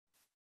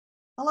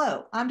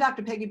Hello, I'm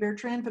Dr. Peggy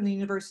Bertrand from the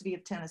University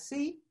of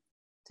Tennessee.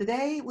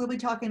 Today, we'll be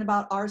talking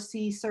about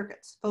RC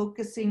circuits,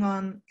 focusing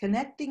on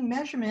connecting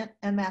measurement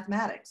and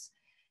mathematics.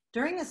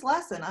 During this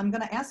lesson, I'm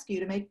going to ask you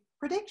to make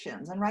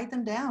predictions and write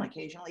them down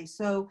occasionally.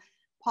 So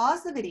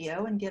pause the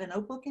video and get a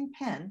notebook and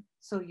pen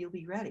so you'll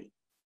be ready.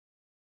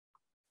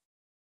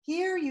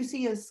 Here you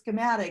see a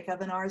schematic of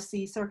an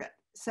RC circuit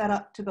set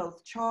up to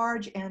both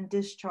charge and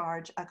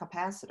discharge a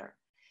capacitor.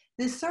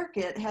 This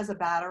circuit has a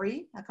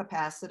battery, a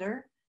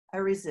capacitor, a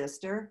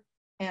resistor,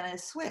 and a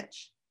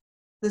switch.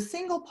 The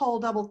single pole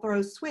double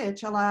throw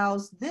switch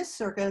allows this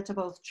circuit to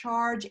both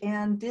charge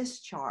and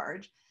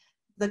discharge.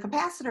 The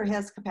capacitor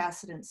has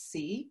capacitance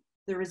C,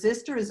 the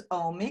resistor is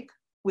ohmic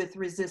with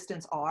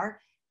resistance R,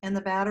 and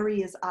the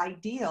battery is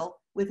ideal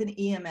with an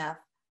EMF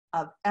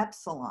of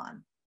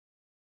epsilon.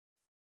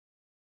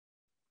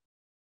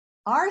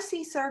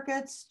 RC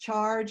circuits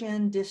charge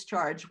and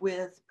discharge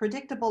with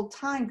predictable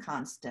time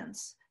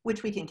constants,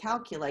 which we can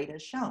calculate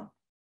as shown.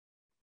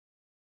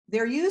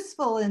 They're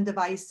useful in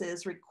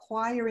devices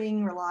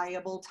requiring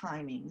reliable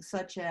timing,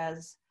 such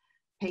as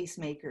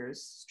pacemakers,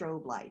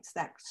 strobe lights,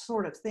 that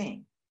sort of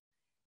thing.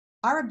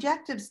 Our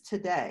objectives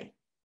today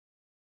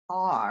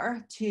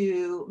are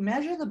to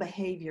measure the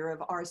behavior of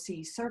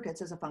RC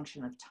circuits as a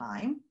function of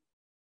time,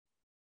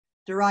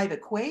 derive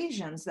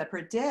equations that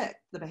predict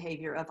the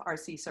behavior of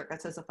RC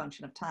circuits as a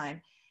function of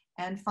time,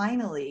 and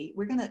finally,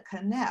 we're going to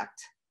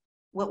connect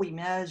what we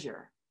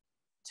measure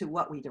to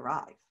what we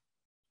derive.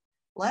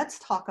 Let's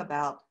talk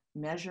about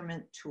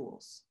measurement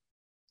tools.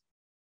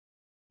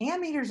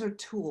 Ammeters are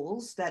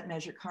tools that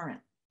measure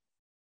current.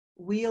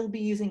 We'll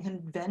be using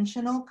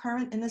conventional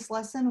current in this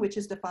lesson, which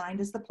is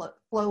defined as the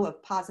flow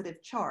of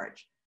positive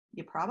charge.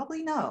 You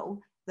probably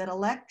know that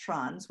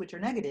electrons, which are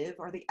negative,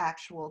 are the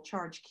actual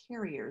charge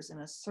carriers in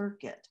a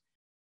circuit.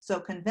 So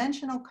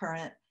conventional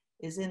current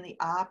is in the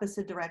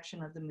opposite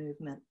direction of the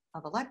movement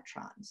of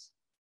electrons.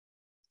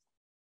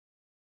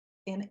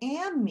 An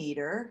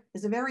ammeter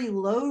is a very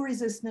low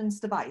resistance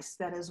device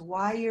that is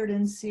wired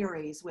in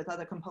series with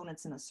other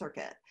components in a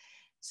circuit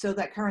so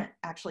that current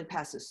actually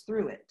passes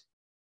through it.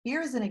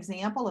 Here is an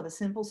example of a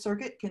simple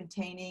circuit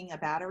containing a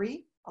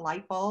battery, a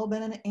light bulb,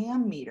 and an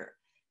ammeter.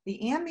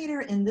 The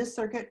ammeter in this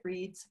circuit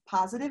reads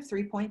positive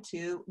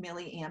 3.2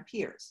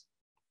 milliamperes.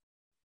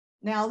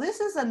 Now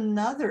this is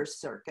another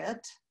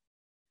circuit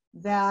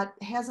that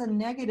has a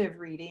negative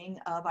reading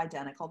of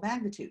identical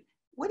magnitude.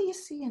 What do you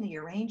see in the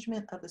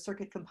arrangement of the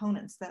circuit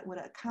components that would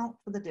account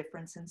for the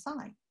difference in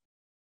sign?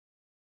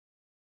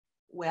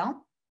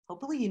 Well,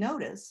 hopefully you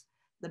notice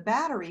the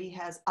battery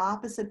has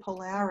opposite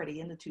polarity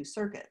in the two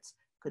circuits.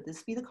 Could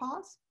this be the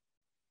cause?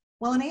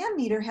 Well, an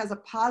ammeter has a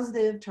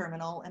positive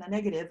terminal and a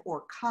negative,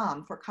 or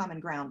COM, for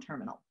common ground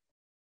terminal.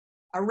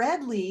 A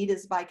red lead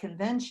is by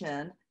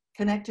convention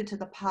connected to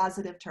the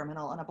positive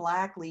terminal and a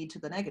black lead to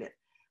the negative.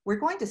 We're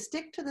going to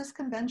stick to this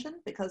convention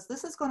because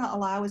this is going to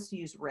allow us to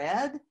use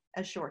red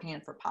as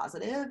shorthand for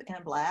positive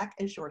and black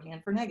as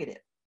shorthand for negative.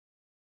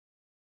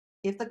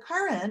 If the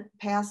current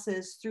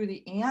passes through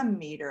the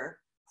ammeter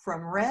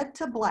from red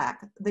to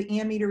black, the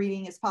ammeter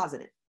reading is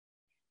positive.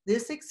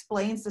 This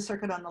explains the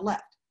circuit on the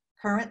left.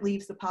 Current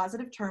leaves the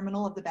positive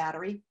terminal of the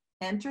battery,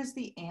 enters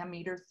the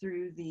ammeter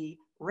through the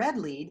red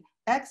lead,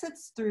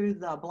 exits through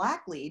the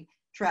black lead,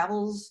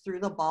 travels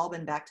through the bulb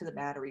and back to the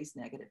battery's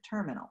negative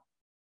terminal.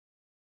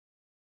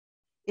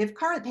 If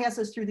current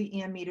passes through the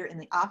ammeter in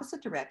the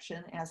opposite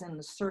direction, as in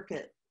the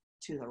circuit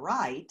to the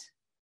right,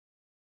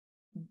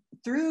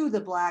 through the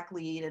black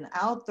lead and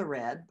out the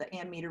red, the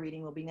ammeter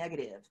reading will be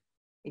negative.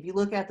 If you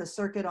look at the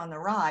circuit on the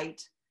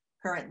right,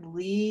 current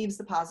leaves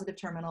the positive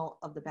terminal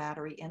of the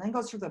battery and then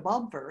goes through the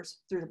bulb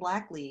first, through the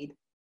black lead,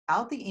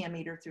 out the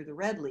ammeter through the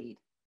red lead,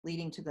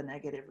 leading to the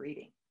negative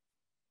reading.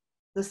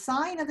 The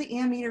sign of the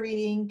ammeter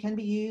reading can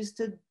be used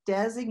to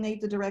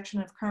designate the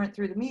direction of current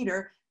through the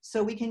meter,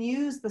 so we can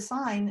use the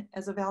sign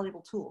as a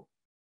valuable tool.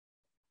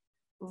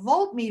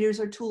 Voltmeters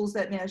are tools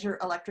that measure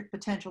electric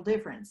potential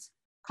difference,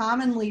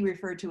 commonly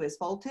referred to as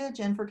voltage,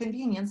 and for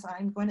convenience,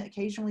 I'm going to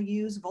occasionally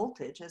use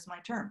voltage as my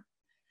term.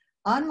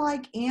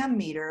 Unlike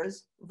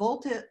ammeters,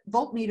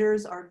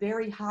 voltmeters are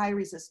very high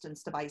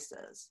resistance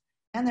devices,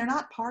 and they're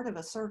not part of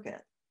a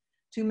circuit.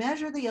 To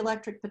measure the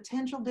electric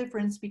potential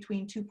difference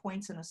between 2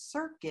 points in a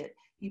circuit,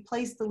 you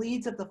place the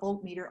leads of the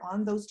voltmeter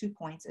on those 2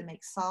 points and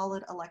make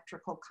solid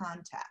electrical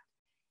contact.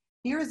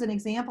 Here is an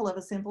example of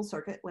a simple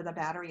circuit with a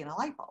battery and a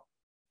light bulb.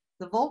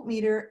 The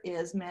voltmeter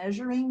is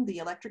measuring the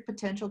electric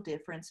potential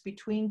difference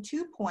between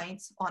 2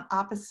 points on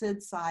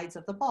opposite sides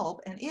of the bulb,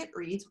 and it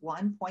reads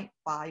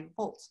 1.5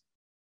 volts.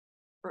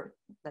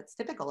 That's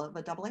typical of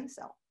a AA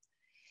cell.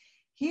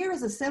 Here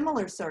is a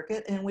similar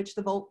circuit in which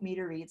the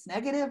voltmeter reads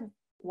negative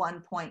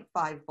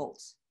 1.5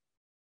 volts.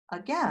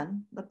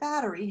 Again, the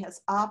battery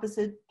has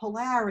opposite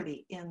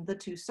polarity in the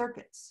two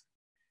circuits.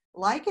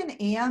 Like an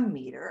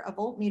ammeter, a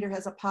voltmeter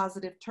has a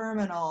positive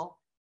terminal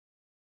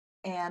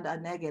and a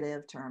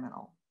negative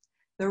terminal.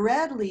 The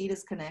red lead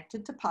is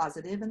connected to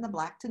positive and the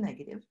black to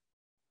negative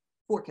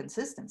for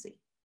consistency.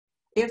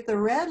 If the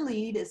red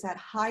lead is at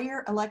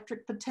higher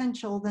electric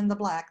potential than the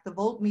black, the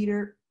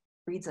voltmeter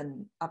reads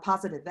a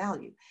positive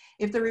value.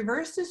 If the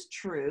reverse is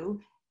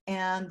true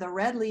and the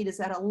red lead is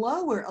at a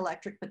lower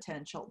electric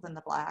potential than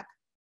the black,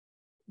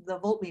 the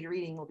voltmeter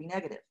reading will be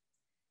negative.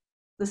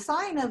 The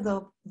sign of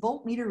the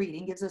voltmeter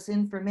reading gives us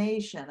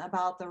information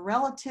about the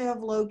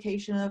relative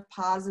location of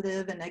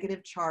positive and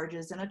negative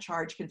charges in a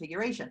charge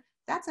configuration.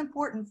 That's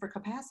important for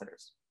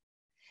capacitors.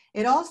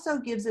 It also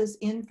gives us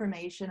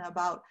information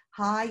about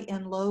high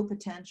and low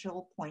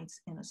potential points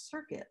in a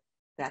circuit.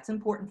 That's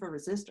important for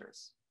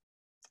resistors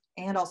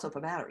and also for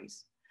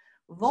batteries.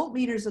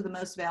 Voltmeters are the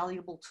most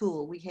valuable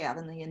tool we have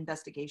in the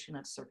investigation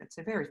of circuits.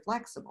 They're very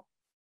flexible.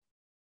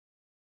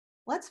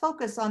 Let's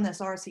focus on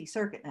this RC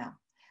circuit now.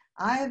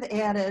 I've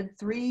added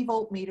 3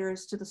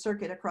 voltmeters to the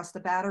circuit across the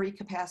battery,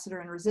 capacitor,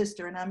 and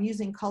resistor, and I'm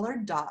using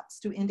colored dots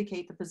to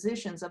indicate the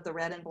positions of the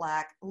red and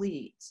black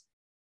leads.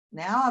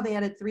 Now I've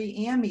added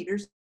 3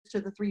 ammeters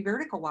to the 3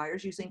 vertical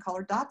wires using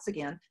colored dots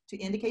again to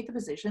indicate the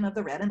position of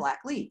the red and black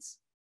leads.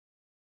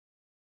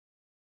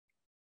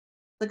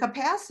 The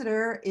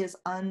capacitor is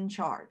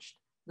uncharged.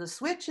 The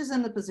switch is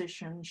in the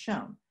position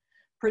shown.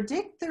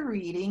 Predict the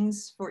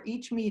readings for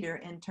each meter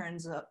in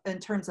terms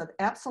of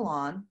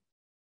epsilon,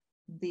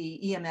 the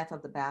EMF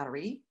of the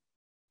battery,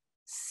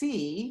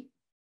 C,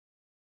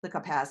 the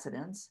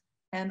capacitance,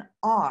 and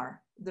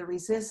R, the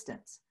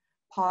resistance.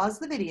 Pause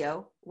the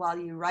video while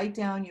you write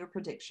down your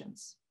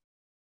predictions.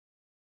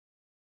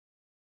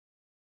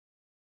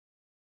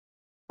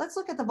 Let's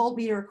look at the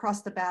voltmeter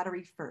across the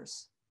battery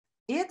first.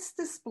 It's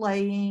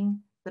displaying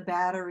the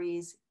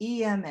battery's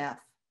EMF,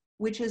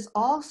 which is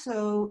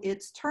also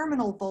its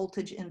terminal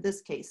voltage in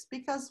this case,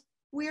 because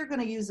we're going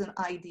to use an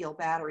ideal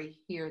battery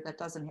here that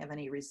doesn't have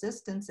any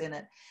resistance in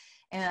it.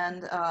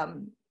 And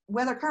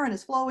whether current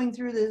is flowing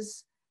through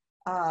this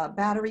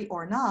battery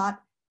or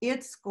not,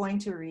 it's going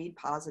to read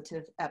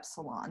positive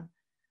epsilon.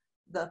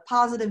 The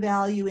positive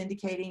value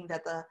indicating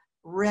that the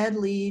red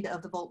lead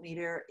of the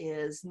voltmeter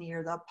is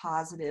near the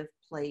positive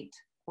plate,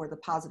 or the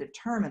positive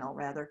terminal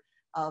rather,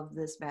 of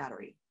this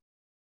battery.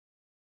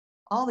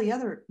 All the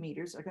other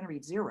meters are going to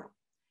read 0.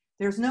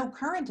 There's no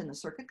current in the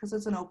circuit because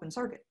it's an open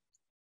circuit.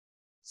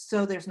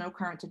 So there's no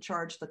current to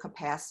charge the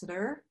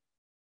capacitor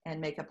and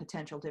make a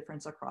potential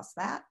difference across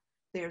that.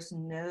 There's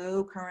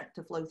no current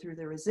to flow through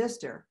the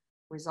resistor,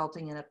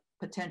 resulting in a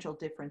potential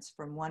difference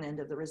from one end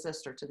of the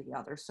resistor to the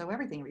other. So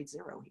everything reads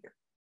 0 here.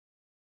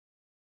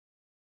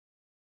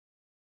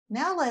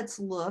 Now let's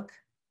look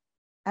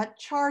at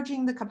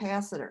charging the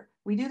capacitor.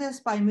 We do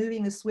this by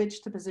moving the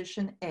switch to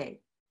position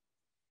A.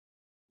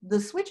 The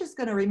switch is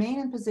going to remain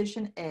in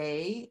position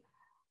A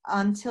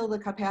until the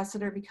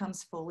capacitor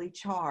becomes fully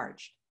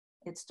charged.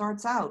 It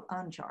starts out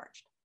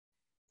uncharged.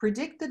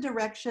 Predict the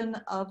direction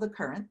of the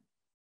current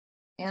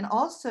and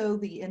also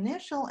the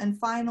initial and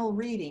final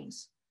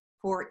readings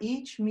for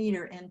each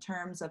meter in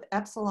terms of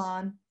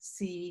epsilon,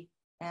 C,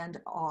 and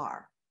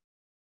R.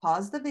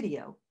 Pause the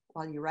video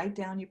while you write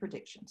down your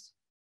predictions.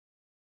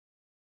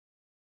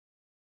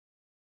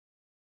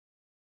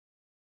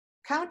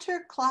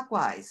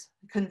 Counterclockwise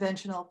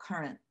conventional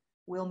current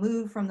will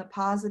move from the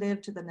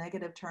positive to the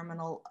negative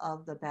terminal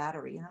of the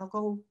battery, and it'll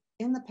go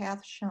in the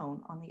path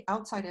shown on the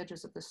outside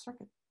edges of the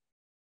circuit.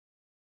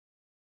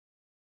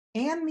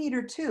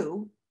 Ammeter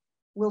 2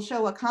 will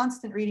show a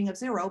constant reading of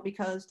 0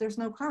 because there's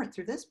no current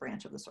through this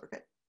branch of the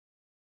circuit.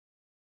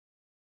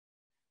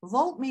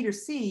 Voltmeter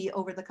C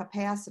over the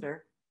capacitor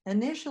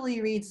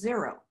initially reads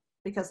 0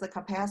 because the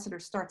capacitor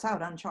starts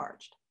out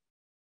uncharged.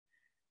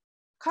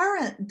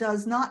 Current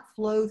does not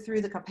flow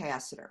through the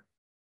capacitor.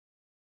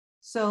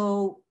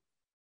 So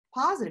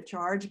positive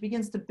charge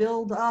begins to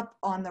build up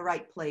on the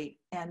right plate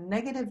and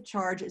negative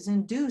charge is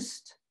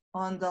induced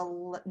on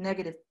the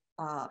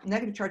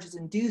negative charge is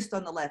induced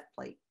on the left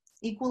plate.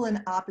 Equal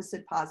and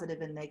opposite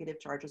positive and negative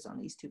charges on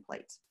these 2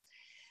 plates.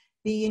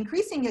 The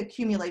increasing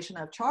accumulation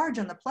of charge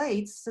on the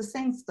plates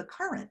sustains the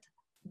current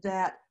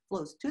that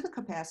flows to the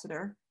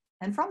capacitor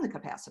and from the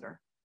capacitor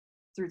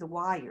through the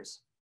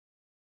wires.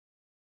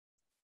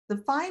 The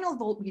final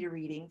voltmeter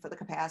reading for the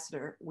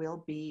capacitor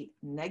will be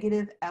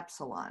negative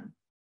epsilon.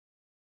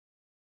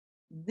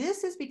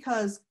 This is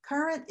because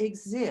current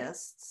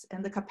exists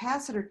and the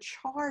capacitor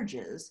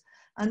charges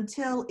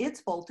until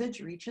its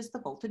voltage reaches the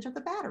voltage of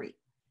the battery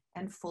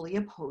and fully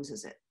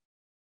opposes it.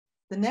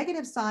 The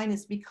negative sign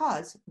is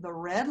because the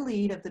red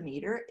lead of the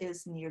meter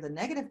is near the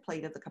negative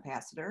plate of the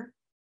capacitor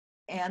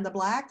and the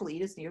black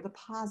lead is near the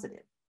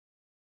positive.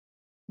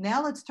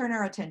 Now let's turn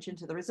our attention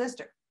to the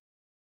resistor.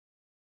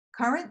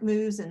 Current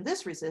moves in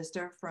this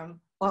resistor from,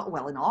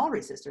 well, in all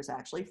resistors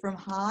actually, from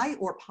high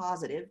or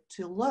positive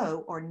to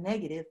low or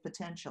negative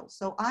potential.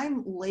 So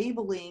I'm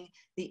labeling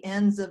the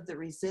ends of the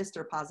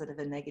resistor positive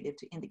and negative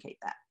to indicate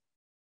that.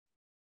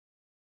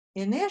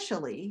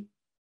 Initially,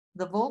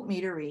 the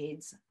voltmeter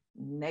reads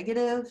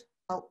negative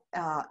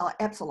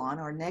epsilon,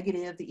 or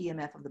negative the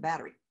EMF of the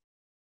battery.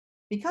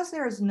 Because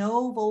there is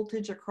no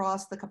voltage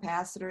across the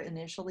capacitor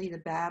initially, the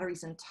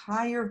battery's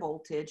entire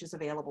voltage is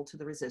available to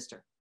the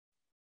resistor.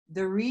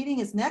 The reading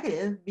is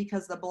negative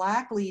because the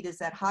black lead is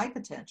at high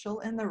potential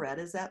and the red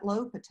is at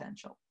low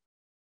potential.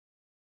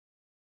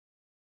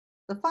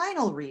 The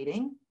final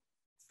reading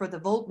for the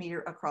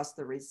voltmeter across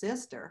the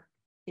resistor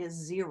is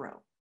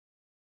 0.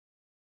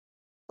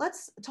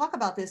 Let's talk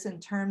about this in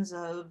terms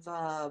of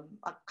a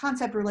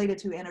concept related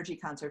to energy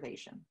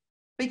conservation,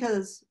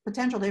 because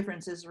potential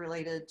difference is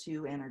related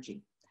to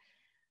energy.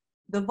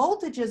 The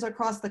voltages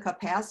across the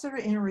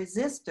capacitor and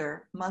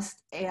resistor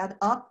must add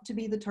up to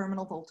be the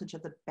terminal voltage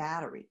of the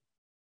battery.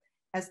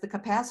 As the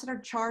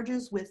capacitor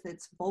charges with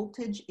its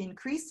voltage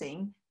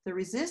increasing, the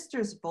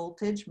resistor's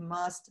voltage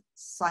must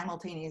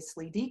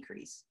simultaneously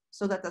decrease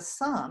so that the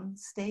sum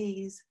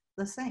stays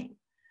the same.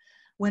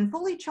 When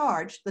fully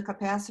charged, the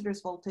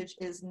capacitor's voltage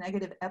is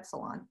negative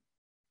epsilon,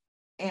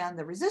 and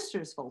the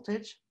resistor's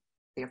voltage,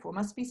 therefore,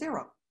 must be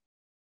 0.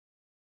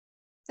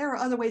 There are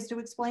other ways to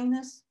explain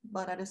this,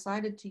 but I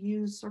decided to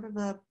use sort of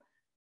a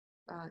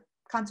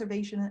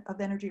conservation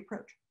of energy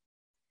approach.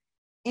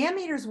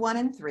 Ammeters 1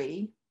 and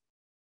 3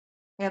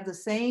 have the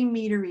same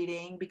meter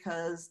reading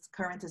because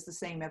current is the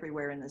same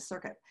everywhere in this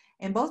circuit.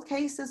 In both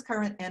cases,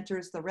 current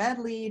enters the red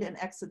lead and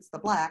exits the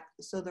black,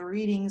 so the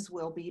readings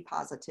will be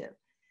positive.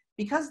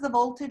 Because the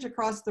voltage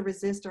across the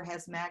resistor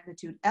has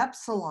magnitude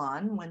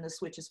epsilon when the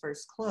switch is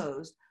first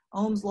closed,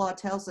 Ohm's law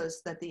tells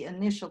us that the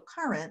initial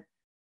current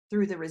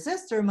through the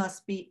resistor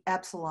must be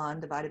epsilon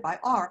divided by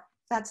R.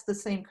 That's the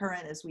same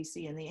current as we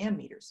see in the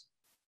ammeters.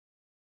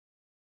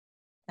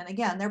 And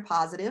again, they're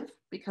positive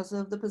because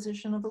of the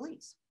position of the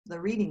leads. The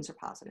readings are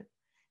positive.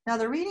 Now,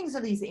 the readings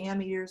of these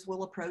ammeters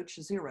will approach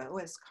 0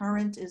 as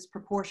current is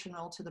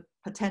proportional to the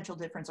potential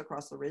difference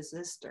across the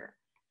resistor.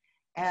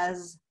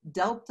 As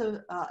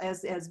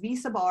V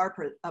sub R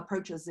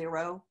approaches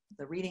 0,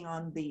 the reading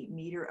on the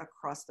meter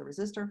across the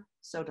resistor,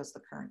 so does the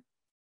current.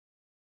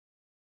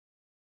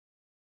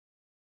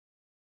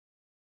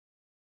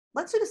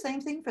 Let's do the same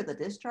thing for the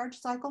discharge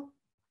cycle.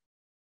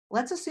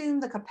 Let's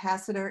assume the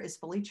capacitor is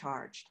fully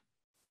charged.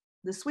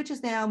 The switch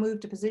is now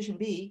moved to position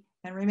B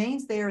and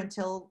remains there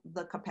until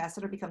the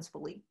capacitor becomes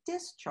fully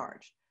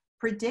discharged.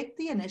 Predict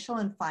the initial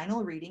and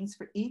final readings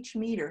for each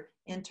meter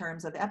in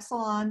terms of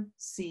epsilon,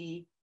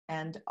 C,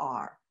 and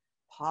R.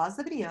 Pause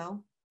the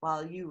video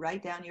while you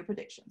write down your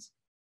predictions.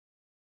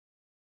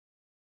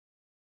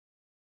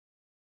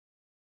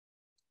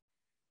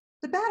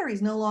 The battery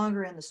is no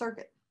longer in the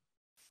circuit,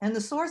 and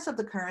the source of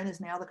the current is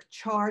now the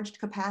charged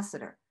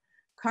capacitor.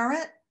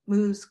 Current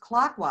moves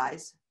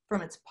clockwise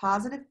from its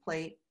positive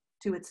plate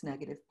to its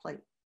negative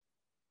plate.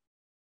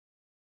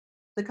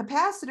 The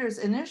capacitor's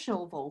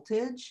initial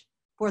voltage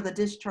for the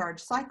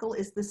discharge cycle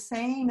is the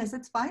same as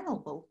its final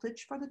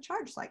voltage for the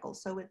charge cycle,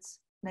 so it's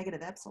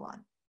negative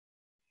epsilon.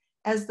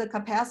 As the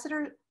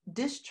capacitor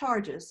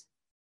discharges,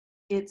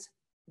 its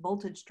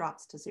voltage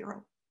drops to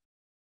 0.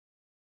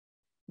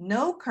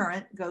 No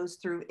current goes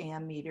through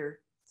ammeter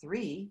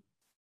 3,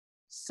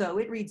 so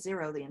it reads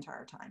 0 the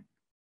entire time.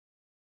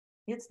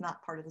 It's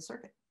not part of the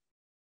circuit.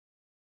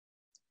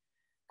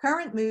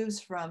 Current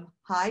moves from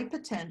high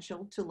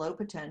potential to low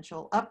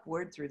potential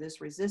upward through this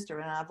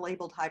resistor, and I've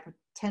labeled high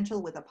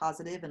potential with a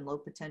positive and low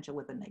potential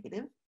with a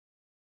negative.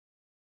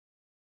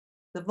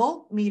 The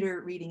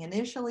voltmeter reading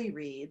initially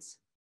reads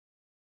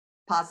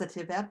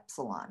positive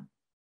epsilon.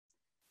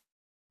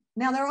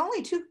 Now, there are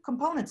only 2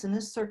 components in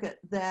this circuit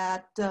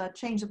that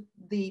change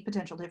the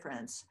potential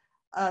difference.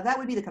 That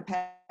would be the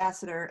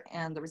capacitor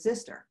and the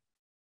resistor.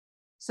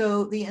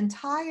 So the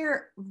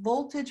entire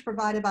voltage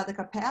provided by the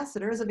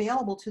capacitor is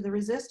available to the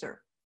resistor.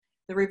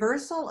 The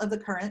reversal of the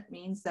current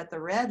means that the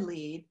red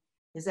lead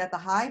is at the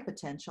high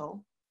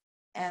potential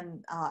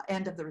and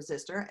end of the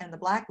resistor, and the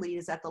black lead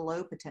is at the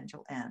low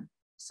potential end.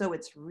 So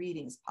its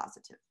reading is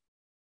positive.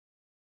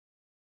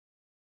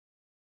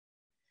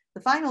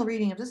 The final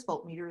reading of this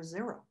voltmeter is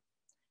 0.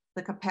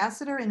 The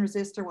capacitor and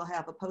resistor will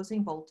have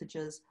opposing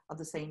voltages of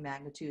the same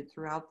magnitude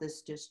throughout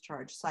this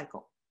discharge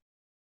cycle.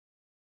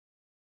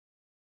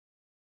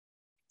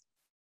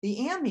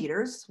 The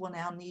ammeters will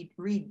now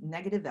read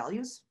negative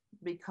values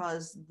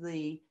because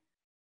the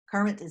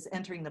current is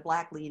entering the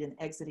black lead and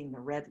exiting the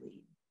red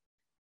lead.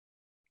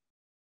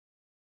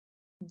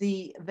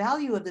 The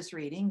value of this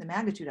reading, the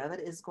magnitude of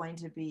it, is going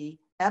to be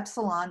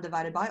epsilon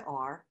divided by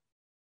R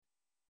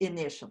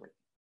initially.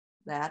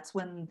 That's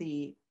when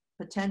the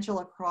potential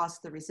across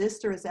the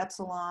resistor is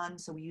epsilon,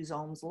 so we use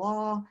Ohm's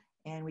law,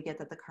 and we get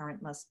that the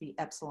current must be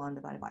epsilon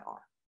divided by R.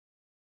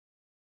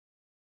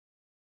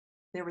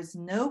 There is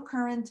no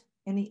current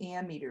in the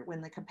ammeter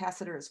when the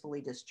capacitor is fully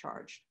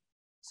discharged,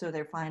 so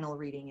their final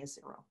reading is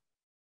 0.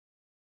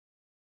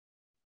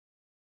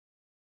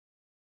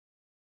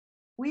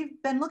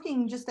 We've been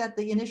looking just at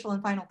the initial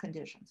and final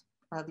conditions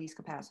of these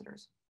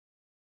capacitors.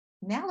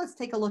 Now let's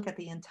take a look at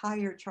the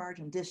entire charge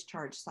and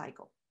discharge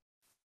cycle.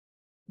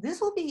 This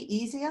will be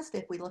easiest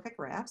if we look at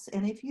graphs,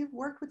 and if you've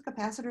worked with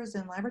capacitors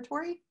in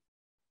laboratory,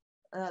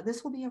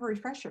 this will be a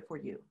refresher for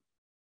you.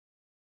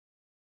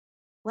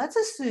 Let's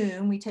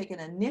assume we take an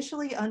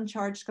initially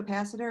uncharged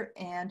capacitor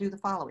and do the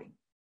following.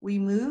 We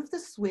move the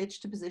switch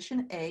to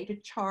position A to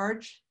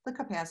charge the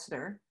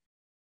capacitor,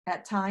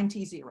 at time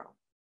t0.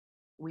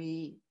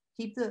 We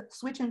keep the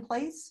switch in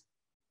place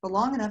for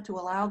long enough to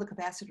allow the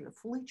capacitor to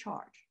fully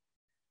charge.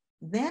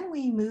 Then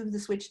we move the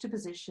switch to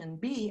position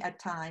B at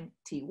time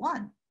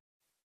t1.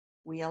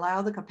 We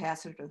allow the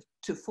capacitor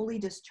to fully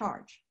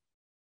discharge.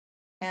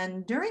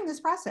 And during this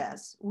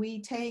process,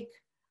 we take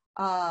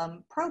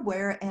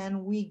probeware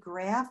and we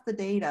graph the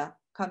data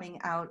coming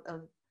out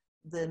of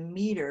the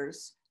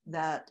meters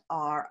that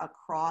are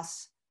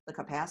across the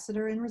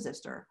capacitor and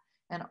resistor,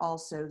 and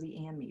also the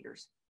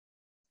ammeters.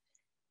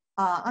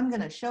 I'm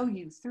going to show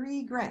you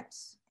 3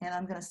 graphs, and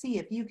I'm going to see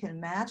if you can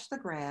match the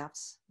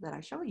graphs that I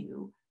show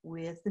you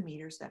with the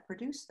meters that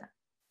produce them.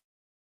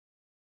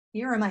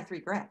 Here are my 3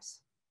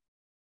 graphs.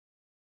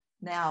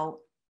 Now,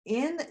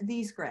 in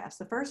these graphs,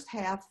 the first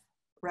half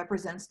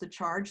represents the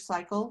charge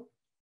cycle,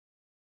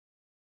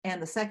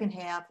 and the second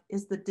half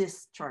is the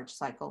discharge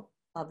cycle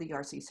of the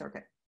RC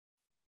circuit.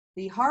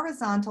 The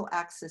horizontal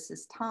axis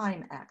is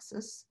time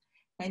axis,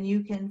 and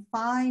you can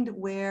find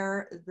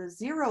where the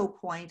 0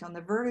 point on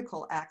the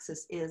vertical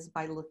axis is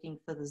by looking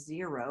for the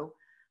 0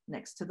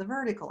 next to the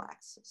vertical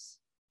axis.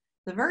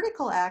 The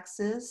vertical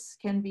axis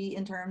can be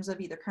in terms of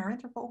either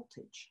current or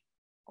voltage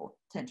or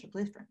potential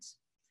difference.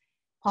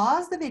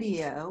 Pause the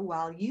video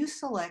while you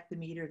select the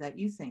meter that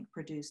you think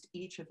produced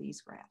each of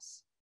these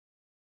graphs.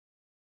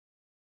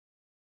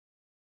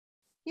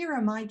 Here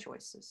are my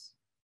choices.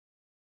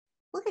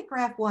 Look at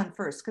graph 1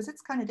 first, because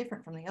it's kind of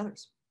different from the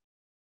others.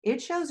 It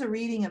shows a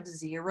reading of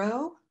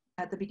 0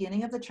 at the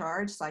beginning of the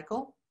charge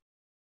cycle.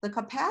 The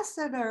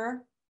capacitor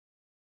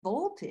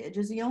voltage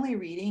is the only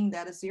reading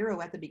that is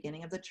 0 at the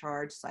beginning of the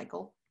charge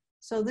cycle.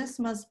 So this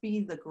must be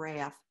the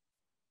graph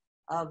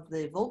of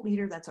the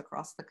voltmeter that's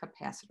across the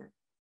capacitor.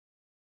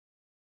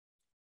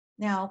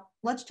 Now,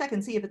 let's check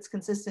and see if it's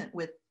consistent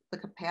with the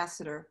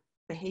capacitor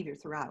behavior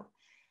throughout.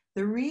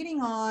 The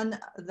reading on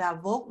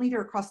that voltmeter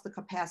across the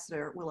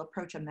capacitor will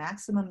approach a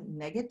maximum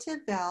negative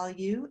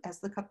value as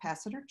the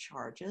capacitor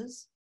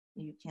charges.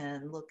 You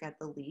can look at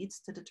the leads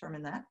to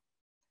determine that.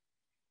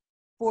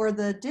 For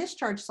the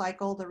discharge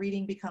cycle, the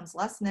reading becomes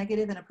less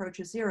negative and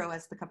approaches 0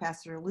 as the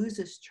capacitor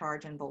loses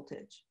charge and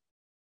voltage.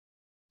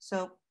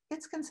 So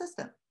it's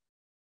consistent.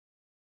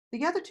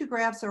 The other 2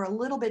 graphs are a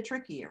little bit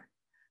trickier.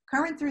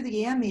 Current through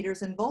the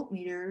ammeters and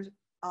voltmeters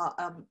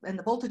and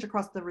the voltage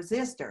across the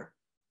resistor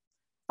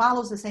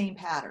follows the same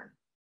pattern,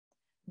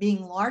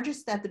 being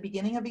largest at the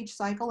beginning of each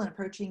cycle and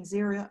approaching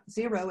zero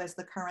as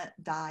the current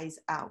dies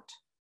out.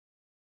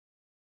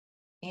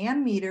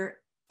 Ammeter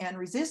and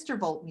resistor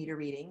voltmeter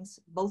readings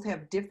both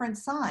have different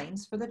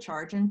signs for the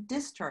charge and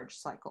discharge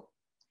cycle.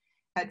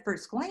 At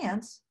first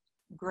glance,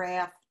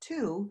 graph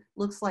 2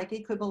 looks like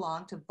it could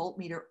belong to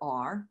voltmeter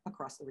R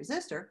across the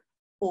resistor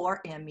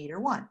or ammeter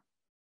 1.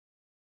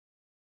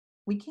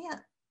 We can't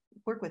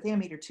work with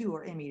ammeter 2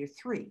 or ammeter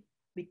 3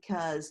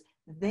 because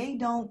they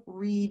don't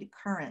read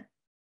current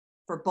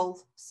for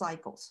both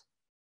cycles.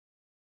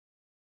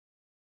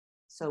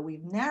 So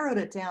we've narrowed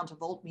it down to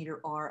voltmeter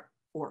R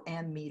or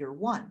ammeter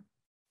 1.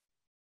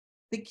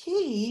 The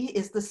key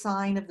is the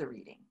sign of the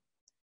reading.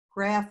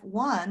 Graph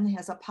 1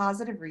 has a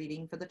positive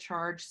reading for the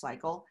charge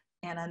cycle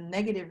and a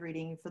negative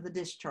reading for the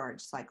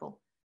discharge cycle.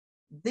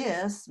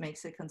 This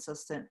makes it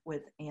consistent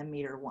with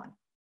ammeter 1,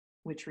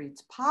 which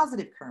reads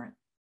positive current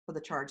for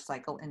the charge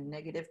cycle and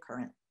negative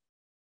current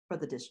for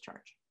the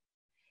discharge.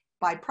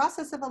 By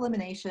process of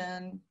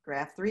elimination,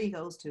 graph 3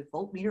 goes to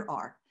voltmeter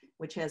R,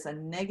 which has a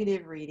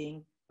negative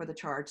reading for the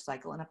charge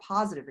cycle and a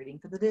positive reading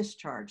for the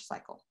discharge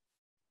cycle.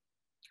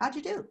 How'd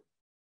you do?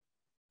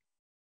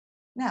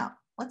 Now,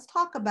 let's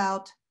talk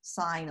about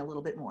sign a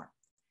little bit more.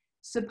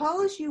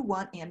 Suppose you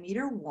want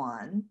ammeter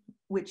 1,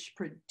 which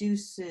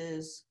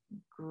produces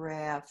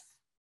graph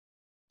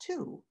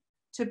 2,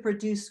 to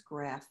produce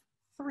graph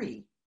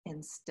 3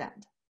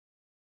 instead.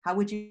 How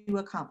would you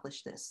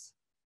accomplish this?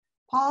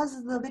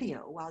 Pause the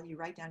video while you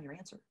write down your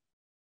answer.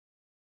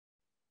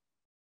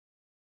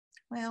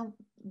 Well,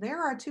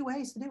 there are 2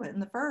 ways to do it.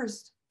 And the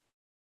first,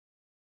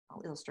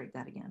 I'll illustrate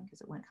that again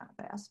because it went kind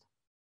of fast.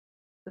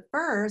 The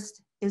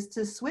first is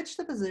to switch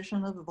the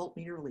position of the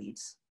voltmeter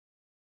leads.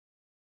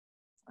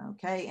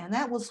 Okay, and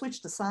that will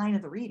switch the sign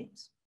of the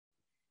readings.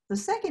 The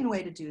second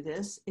way to do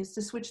this is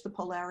to switch the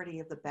polarity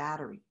of the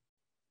battery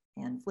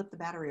and flip the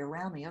battery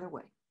around the other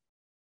way.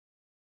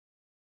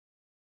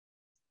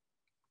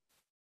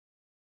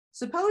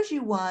 Suppose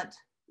you want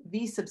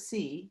V sub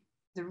C,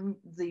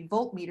 the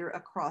voltmeter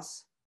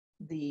across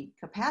the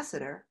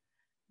capacitor,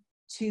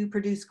 to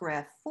produce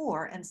graph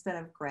 4 instead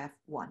of graph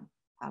 1.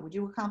 How would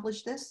you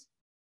accomplish this?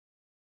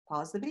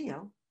 Pause the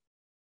video.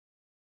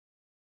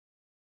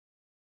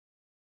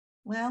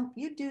 Well,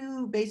 you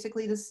do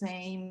basically the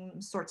same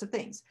sorts of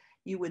things.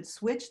 You would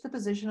switch the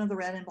position of the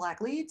red and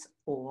black leads,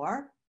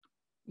 or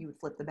you would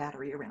flip the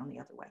battery around the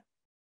other way.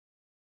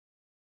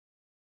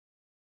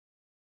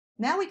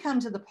 Now we come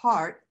to the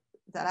part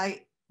that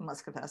I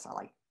must confess I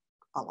like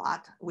a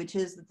lot, which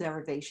is the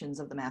derivations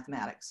of the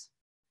mathematics.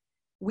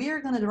 We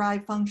are going to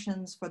derive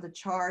functions for the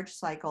charge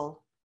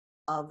cycle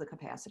of the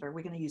capacitor.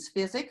 We're going to use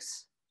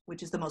physics,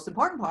 which is the most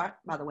important part,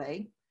 by the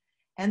way,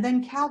 and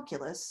then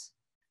calculus,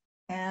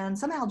 and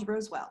some algebra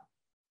as well.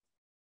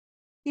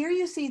 Here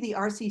you see the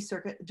RC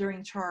circuit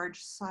during charge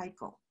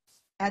cycle.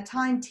 At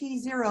time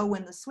t0,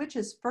 when the switch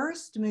is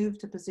first moved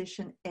to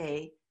position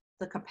A,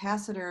 the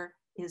capacitor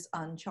is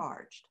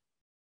uncharged.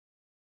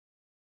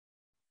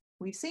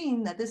 We've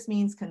seen that this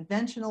means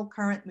conventional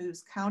current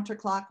moves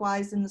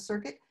counterclockwise in the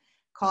circuit,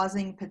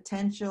 causing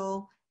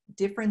potential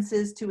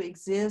differences to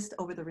exist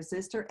over the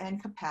resistor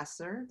and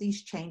capacitor.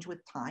 These change with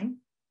time.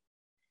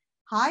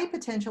 High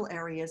potential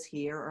areas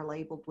here are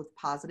labeled with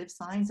positive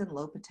signs and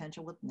low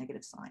potential with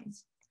negative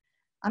signs.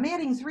 I'm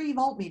adding 3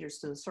 voltmeters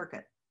to the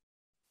circuit.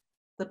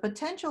 The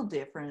potential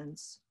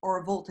difference,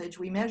 or voltage,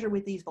 we measure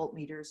with these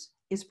voltmeters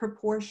is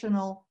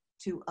proportional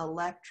to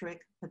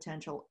electric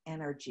potential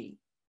energy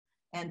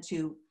and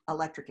to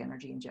electric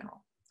energy in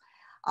general.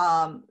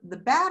 The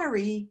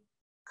battery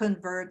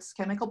converts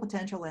chemical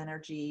potential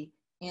energy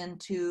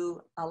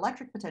into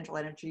electric potential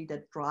energy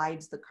that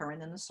drives the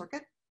current in the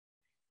circuit.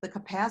 The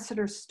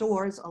capacitor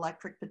stores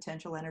electric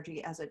potential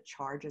energy as it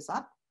charges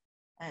up,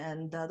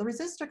 and the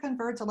resistor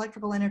converts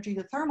electrical energy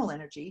to thermal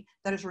energy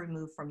that is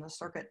removed from the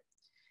circuit.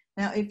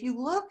 Now, if you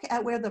look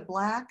at where the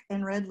black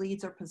and red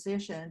leads are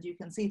positioned, you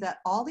can see that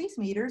all these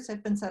meters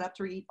have been set up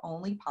to read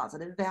only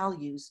positive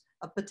values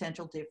of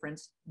potential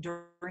difference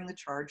during the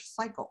charge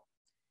cycle.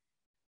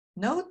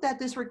 Note that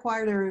this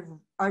required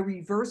a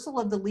reversal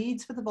of the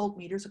leads for the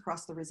voltmeters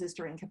across the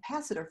resistor and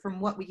capacitor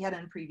from what we had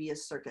in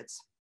previous circuits.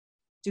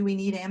 Do we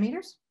need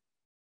ammeters?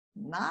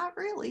 Not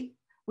really.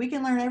 We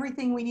can learn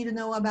everything we need to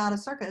know about a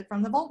circuit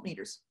from the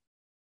voltmeters.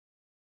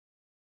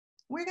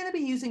 We're going to be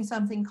using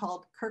something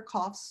called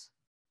Kirchhoff's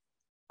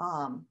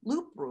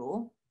loop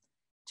rule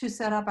to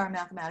set up our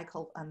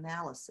mathematical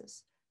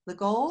analysis. The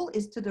goal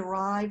is to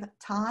derive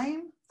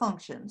time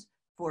functions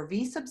for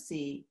V sub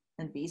C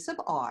and V sub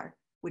R,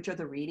 which are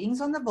the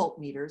readings on the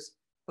voltmeters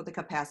for the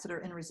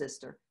capacitor and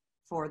resistor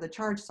for the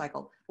charge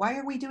cycle. Why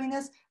are we doing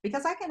this?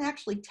 Because I can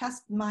actually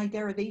test my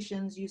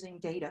derivations using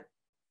data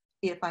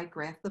if I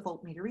graph the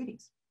voltmeter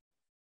readings.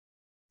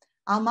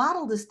 I'll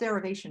model this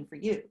derivation for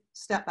you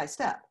step by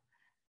step.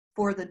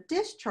 For the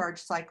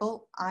discharge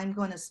cycle, I'm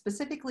going to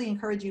specifically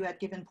encourage you at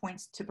given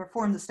points to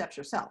perform the steps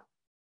yourself.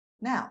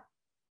 Now,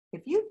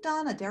 if you've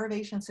done a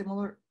derivation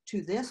similar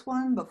to this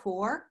one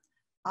before,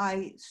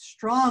 I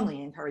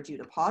strongly encourage you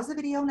to pause the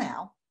video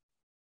now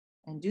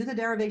and do the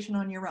derivation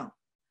on your own.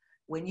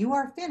 When you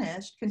are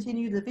finished,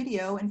 continue the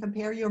video and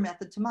compare your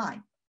method to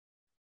mine.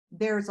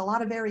 There's a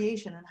lot of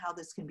variation in how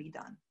this can be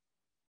done.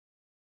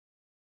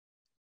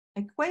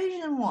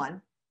 Equation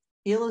 1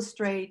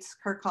 illustrates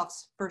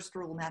Kirchhoff's first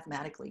rule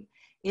mathematically.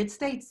 It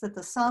states that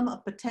the sum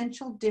of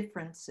potential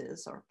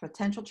differences or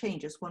potential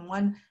changes when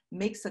one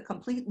makes a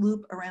complete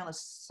loop around a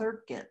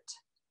circuit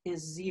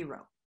is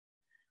 0.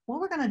 What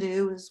we're going to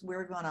do is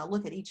we're going to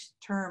look at each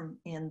term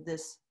in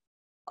this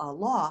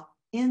law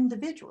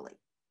individually.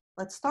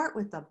 Let's start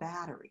with the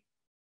battery.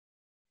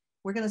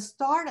 We're going to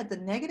start at the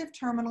negative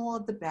terminal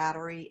of the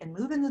battery and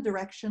move in the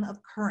direction of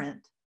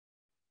current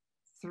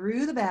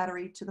through the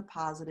battery to the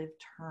positive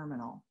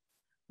terminal.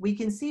 We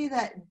can see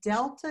that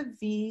delta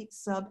V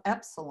sub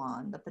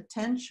epsilon, the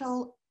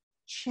potential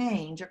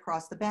change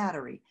across the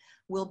battery,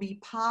 will be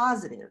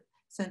positive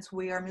since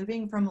we are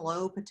moving from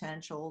low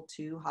potential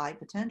to high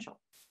potential.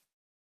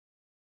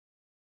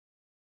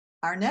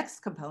 Our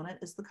next component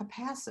is the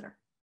capacitor.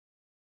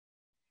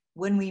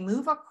 When we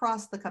move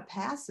across the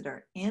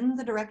capacitor in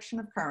the direction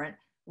of current,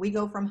 we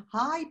go from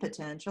high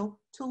potential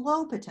to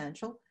low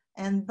potential,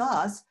 and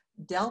thus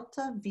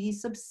delta V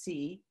sub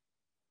C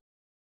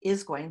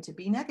is going to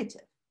be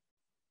negative.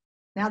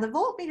 Now the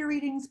voltmeter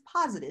reading is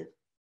positive,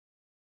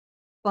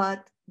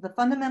 but the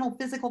fundamental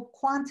physical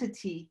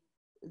quantity,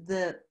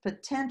 the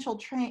potential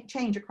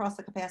change across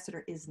the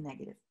capacitor, is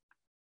negative.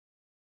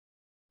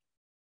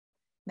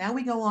 Now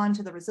we go on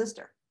to the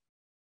resistor.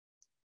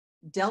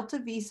 Delta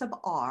V sub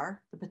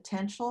R, the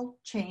potential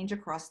change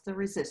across the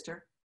resistor,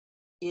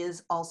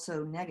 is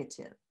also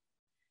negative.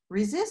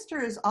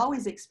 Resistors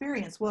always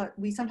experience what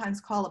we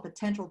sometimes call a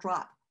potential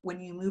drop when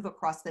you move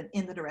across them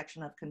in the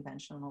direction of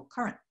conventional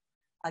current.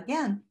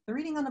 Again, the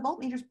reading on the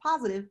voltmeter is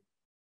positive,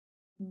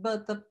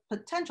 but the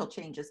potential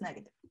change is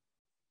negative.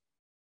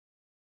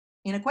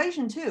 In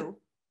equation 2,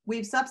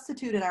 we've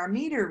substituted our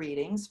meter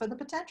readings for the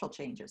potential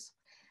changes.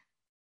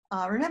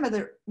 Remember,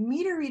 the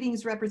meter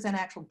readings represent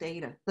actual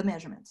data, the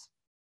measurements.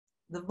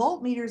 The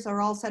voltmeters are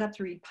all set up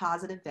to read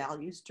positive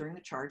values during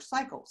the charge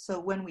cycle. So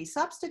when we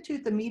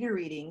substitute the meter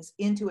readings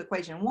into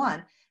equation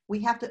 1,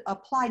 we have to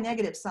apply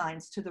negative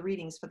signs to the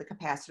readings for the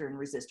capacitor and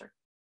resistor.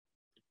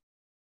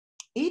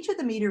 Each of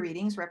the meter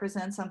readings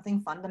represents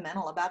something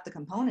fundamental about the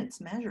components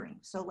measuring.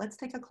 So let's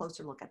take a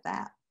closer look at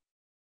that.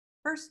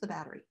 First, the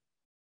battery.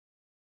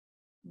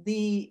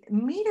 The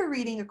meter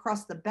reading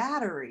across the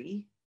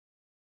battery,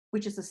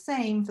 which is the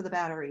same for the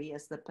battery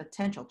as the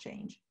potential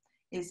change,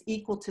 is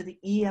equal to the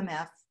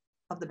EMF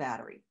of the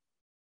battery.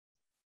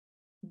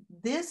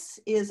 This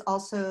is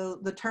also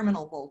the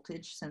terminal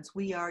voltage since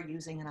we are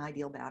using an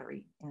ideal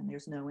battery and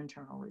there's no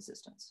internal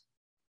resistance.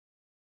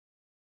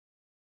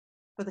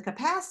 For the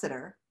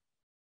capacitor,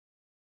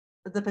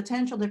 the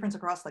potential difference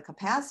across the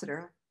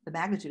capacitor, the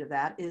magnitude of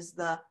that, is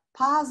the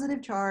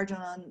positive charge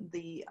on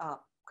the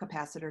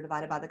capacitor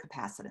divided by the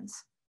capacitance.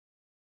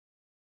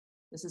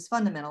 This is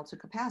fundamental to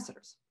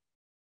capacitors.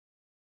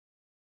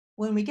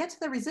 When we get to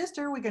the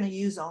resistor, we're going to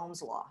use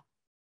Ohm's law.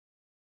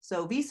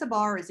 So V sub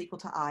R is equal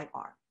to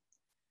IR.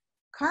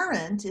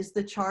 Current is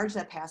the charge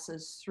that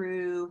passes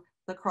through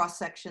the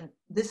cross-section,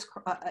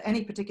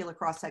 any particular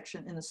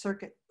cross-section in the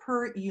circuit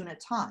per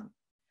unit time.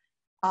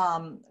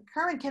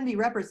 Current can be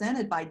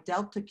represented by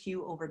delta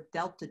Q over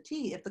delta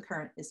T if the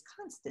current is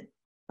constant.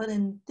 But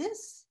in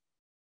this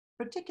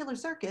particular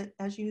circuit,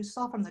 as you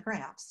saw from the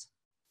graphs,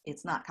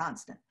 it's not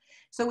constant.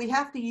 So we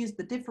have to use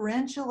the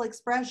differential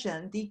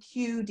expression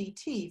dQ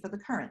dt for the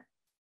current.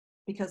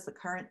 Because the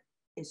current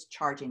is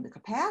charging the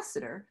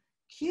capacitor,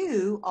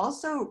 Q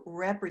also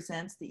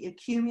represents the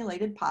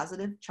accumulated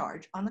positive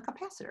charge on the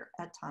capacitor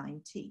at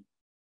time t.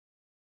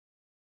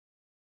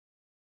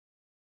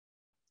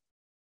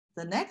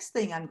 The next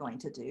thing I'm going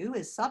to do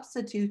is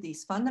substitute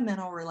these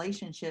fundamental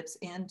relationships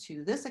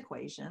into this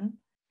equation,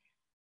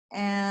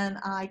 and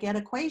I get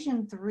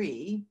equation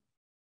 3,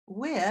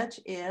 which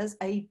is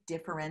a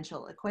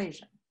differential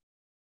equation.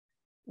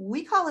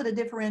 We call it a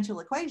differential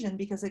equation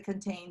because it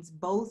contains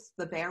both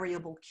the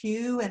variable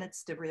Q and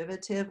its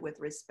derivative with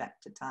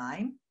respect to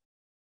time.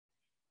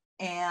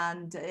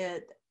 And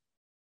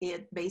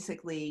it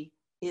basically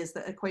is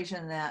the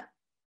equation that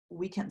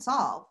we can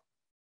solve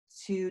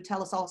to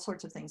tell us all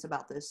sorts of things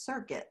about this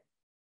circuit.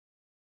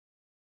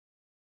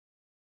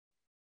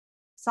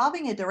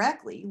 Solving it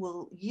directly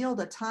will yield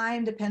a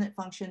time-dependent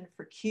function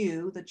for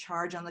Q, the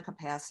charge on the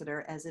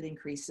capacitor, as it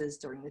increases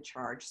during the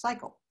charge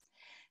cycle.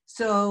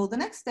 So the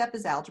next step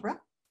is algebra.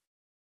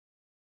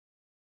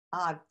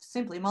 I've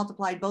simply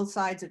multiplied both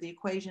sides of the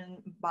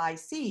equation by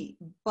C,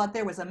 but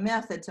there was a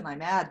method to my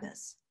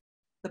madness.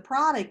 The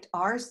product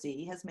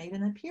RC has made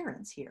an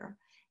appearance here,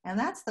 and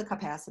that's the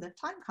capacitive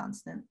time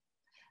constant,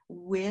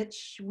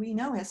 which we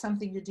know has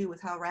something to do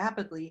with how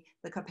rapidly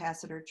the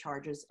capacitor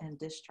charges and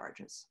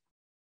discharges.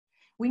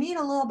 We need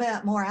a little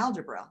bit more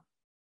algebra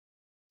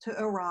to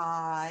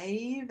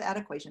arrive at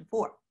equation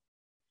 4.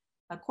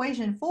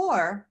 Equation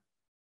 4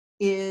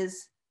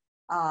 is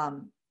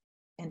an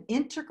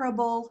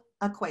integrable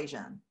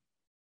equation.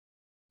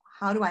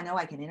 How do I know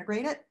I can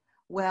integrate it?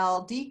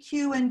 Well,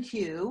 dq and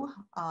q,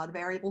 the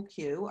variable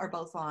q, are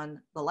both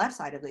on the left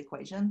side of the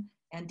equation,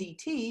 and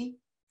dt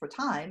for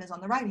time is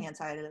on the right-hand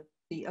side of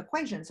the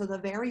equation. So the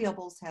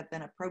variables have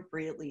been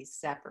appropriately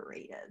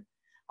separated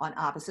on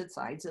opposite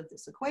sides of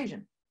this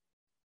equation.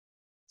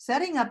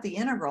 Setting up the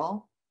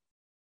integral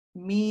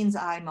means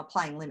I'm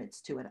applying limits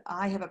to it.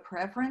 I have a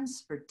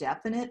preference for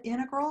definite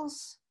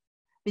integrals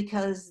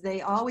because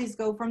they always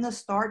go from the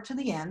start to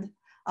the end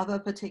of a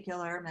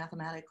particular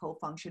mathematical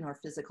function or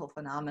physical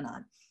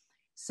phenomenon.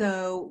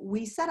 So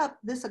we set up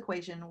this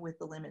equation with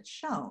the limits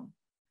shown.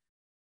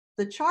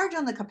 The charge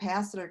on the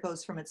capacitor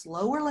goes from its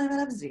lower limit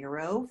of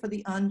 0 for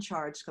the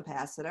uncharged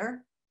capacitor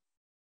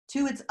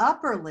to its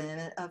upper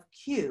limit of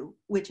Q,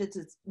 which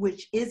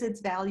is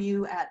its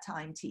value at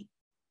time t.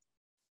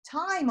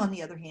 Time, on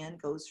the other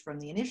hand, goes from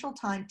the initial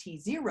time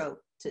t0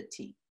 to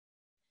t.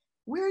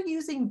 We're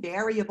using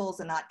variables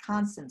and not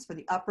constants for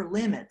the upper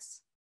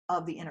limits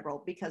of the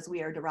integral because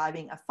we are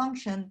deriving a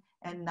function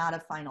and not a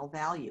final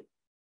value.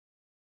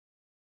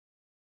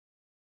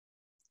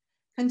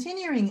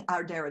 Continuing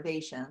our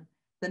derivation,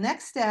 the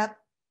next step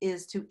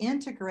is to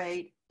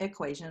integrate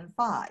equation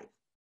 5.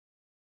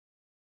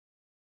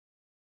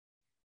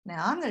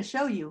 Now I'm going to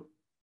show you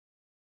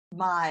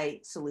my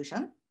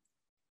solution.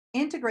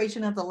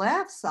 Integration of the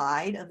left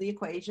side of the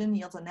equation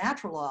yields a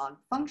natural log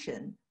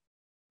function.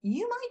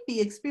 You might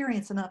be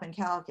experienced enough in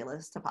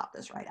calculus to pop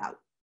this right out.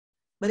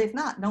 But if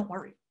not, don't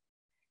worry.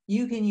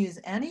 You can use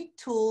any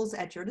tools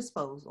at your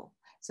disposal,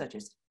 such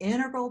as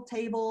integral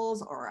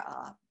tables or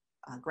a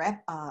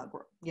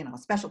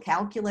special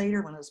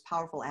calculator, one of those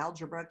powerful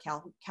algebra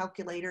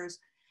calculators.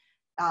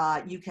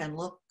 You can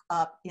look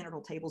up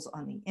integral tables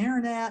on the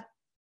internet.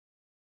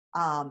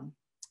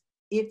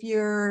 If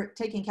you're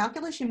taking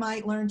calculus, you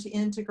might learn to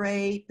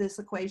integrate this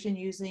equation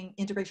using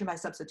integration by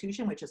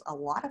substitution, which is a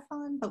lot of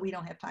fun, but we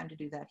don't have time to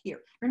do that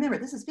here. Remember,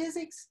 this is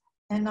physics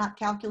and not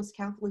calculus.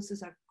 Calculus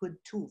is a good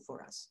tool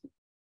for us.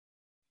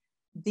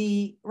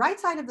 The right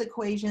side of the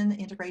equation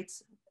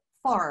integrates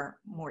far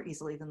more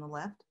easily than the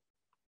left.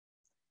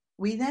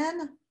 We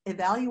then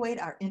evaluate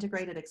our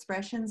integrated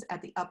expressions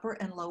at the upper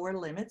and lower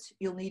limits.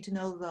 You'll need to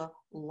know the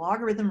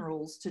logarithm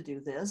rules to do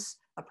this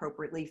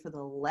appropriately for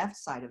the left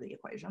side of the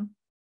equation.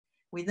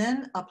 We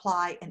then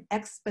apply an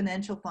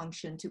exponential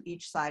function to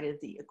each side of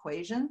the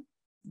equation.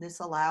 This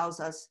allows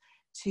us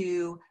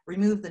to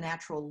remove the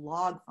natural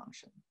log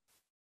function.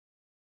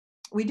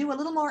 We do a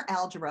little more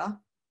algebra,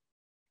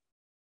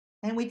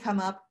 and we come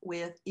up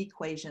with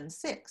equation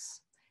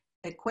 6.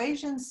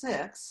 Equation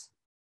 6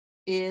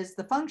 is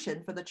the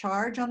function for the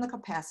charge on the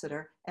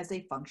capacitor as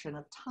a function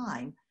of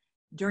time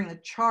during the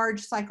charge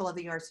cycle of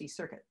the RC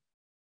circuit.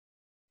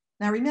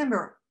 Now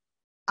remember,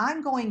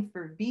 I'm going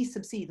for V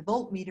sub C, the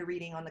voltmeter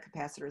reading on the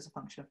capacitor as a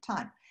function of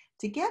time.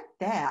 To get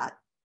that,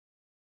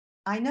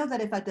 I know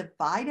that if I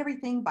divide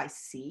everything by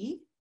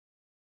C,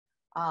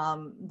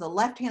 the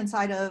left-hand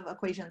side of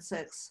equation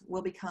 6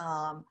 will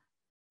become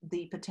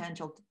the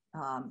potential,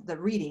 the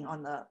reading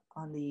on the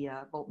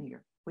voltmeter,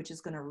 which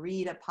is going to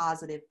read a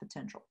positive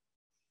potential.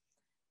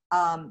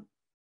 And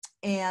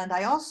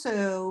I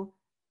also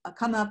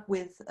come up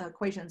with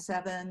equation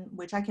 7,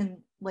 which I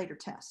can later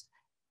test.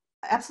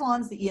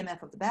 Epsilon is the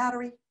EMF of the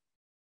battery,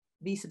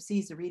 V sub C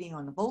is the reading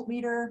on the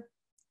voltmeter,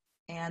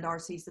 and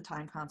RC is the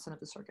time constant of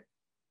the circuit.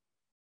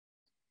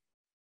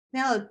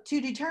 Now,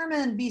 to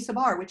determine V sub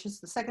R, which is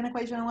the second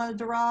equation I want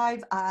to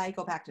derive, I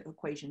go back to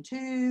equation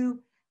 2.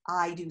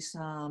 I do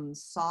some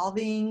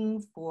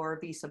solving for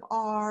V sub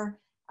R.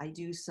 I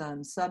do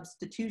some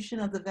substitution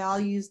of the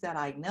values that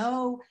I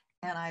know,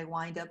 and I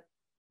wind up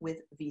with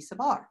V sub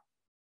R,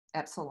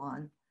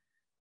 epsilon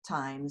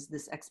times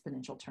this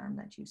exponential term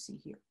that you see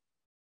here.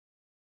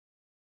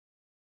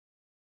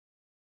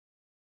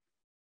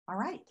 All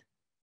right,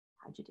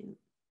 how'd you do?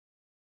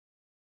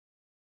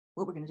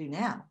 What we're going to do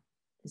now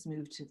is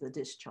move to the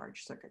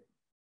discharge circuit.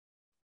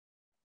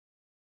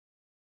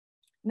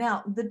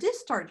 Now, the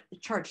discharge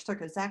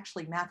circuit is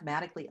actually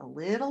mathematically a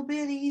little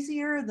bit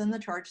easier than the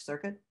charge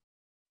circuit.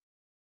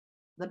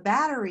 The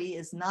battery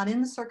is not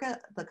in the circuit.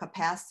 The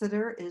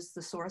capacitor is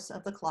the source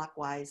of the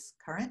clockwise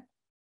current.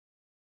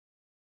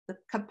 The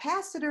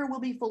capacitor will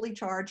be fully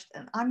charged,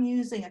 and I'm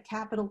using a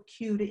capital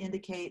Q to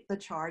indicate the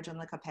charge on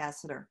the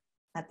capacitor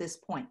at this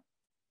point.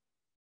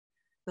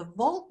 The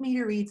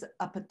voltmeter reads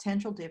a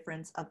potential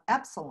difference of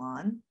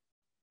epsilon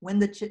when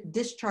the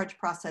discharge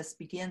process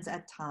begins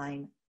at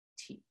time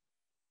t.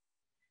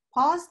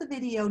 Pause the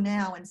video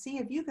now and see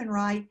if you can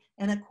write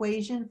an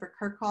equation for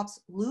Kirchhoff's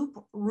loop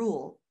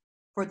rule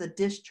for the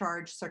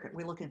discharge circuit.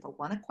 We're looking for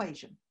one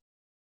equation.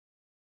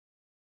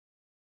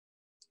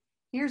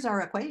 Here's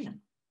our equation.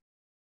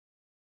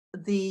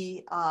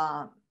 The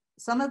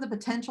sum of the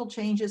potential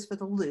changes for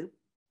the loop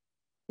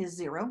is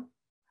 0.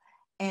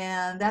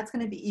 And that's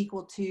going to be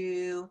equal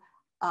to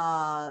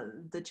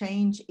the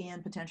change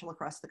in potential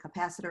across the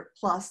capacitor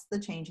plus the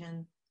change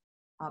in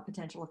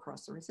potential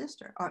across the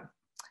resistor.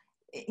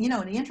 You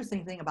know, and the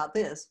interesting thing about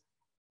this,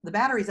 the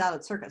battery's out of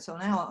the circuit, so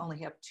now I only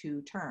have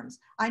 2 terms.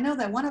 I know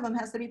that one of them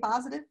has to be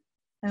positive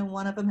and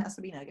one of them has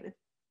to be negative.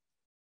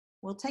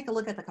 We'll take a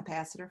look at the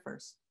capacitor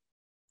first.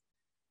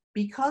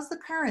 Because the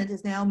current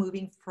is now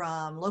moving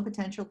from low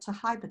potential to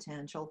high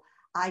potential,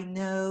 I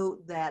know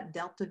that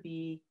delta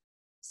V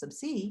sub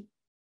C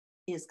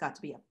is got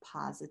to be a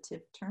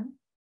positive term.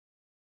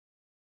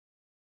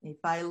 If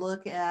I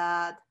look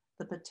at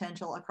the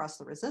potential across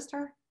the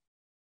resistor,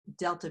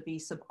 delta V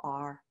sub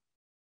R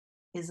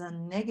is a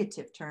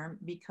negative term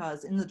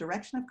because in the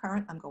direction of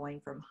current, I'm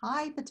going from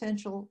high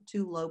potential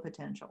to low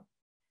potential.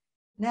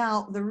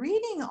 Now, the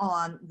reading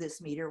on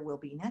this meter will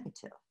be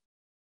negative.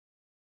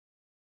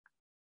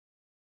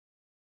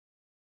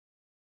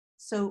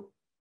 So,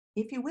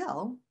 if you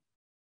will,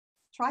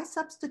 try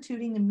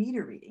substituting the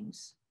meter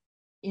readings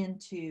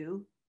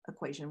into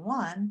equation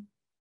 1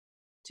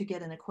 to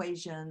get an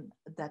equation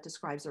that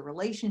describes a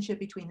relationship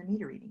between the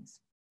meter readings.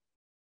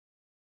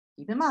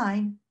 Keep in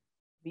mind,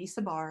 V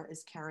sub R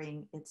is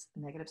carrying its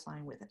negative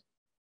sign with it.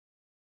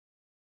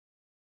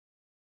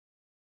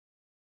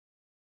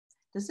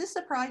 Does this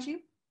surprise you?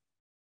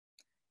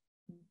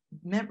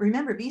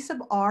 Remember, V sub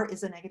R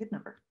is a negative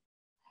number.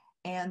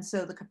 And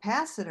so the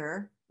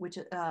capacitor, which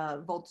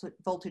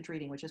voltage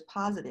reading, which is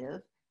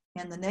positive,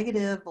 and the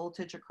negative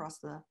voltage across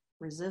the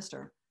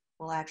resistor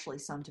will actually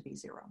sum to be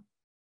 0.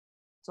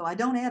 So I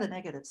don't add a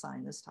negative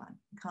sign this time.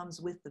 It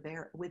comes with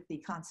the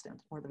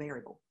constant or the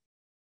variable.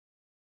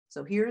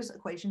 So here's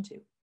equation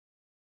 2.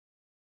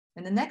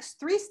 In the next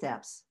 3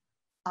 steps,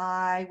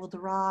 I will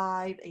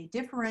derive a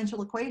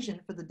differential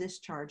equation for the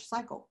discharge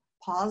cycle.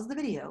 Pause the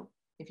video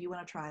if you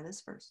want to try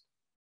this first.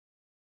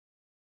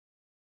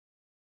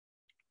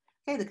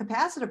 Okay, the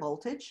capacitor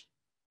voltage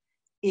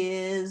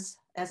is,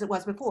 as it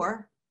was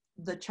before,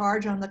 the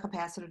charge on the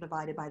capacitor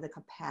divided by the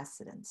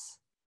capacitance.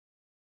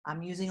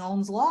 I'm using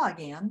Ohm's law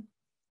again,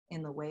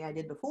 in the way I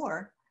did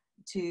before,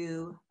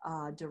 to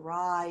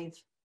derive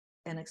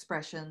an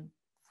expression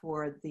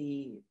for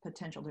the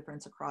potential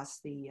difference across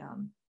the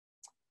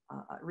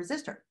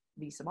resistor,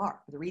 V sub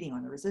R, the reading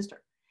on the resistor.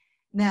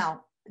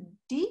 Now,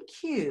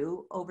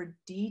 dq over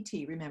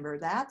dt, remember,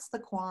 that's the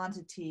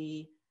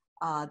quantity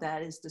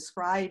that is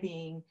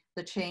describing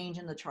the change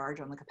in the charge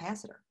on the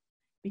capacitor.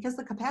 Because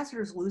the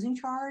capacitor is losing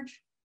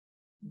charge,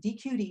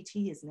 dq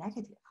dt is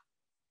negative.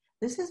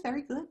 This is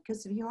very good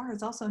because VR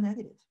is also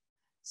negative.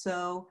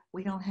 So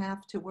we don't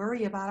have to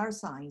worry about our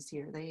signs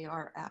here. They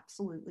are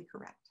absolutely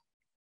correct.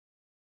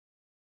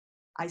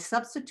 I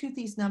substitute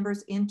these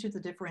numbers into the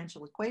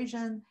differential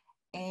equation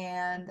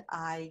and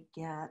I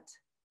get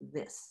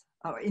this,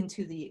 or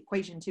into the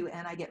equation 2,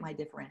 and I get my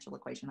differential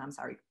equation. I'm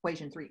sorry,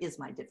 equation 3 is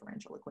my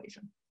differential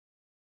equation.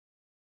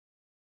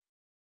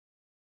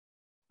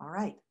 All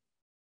right,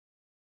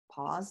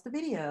 pause the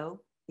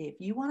video if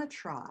you want to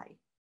try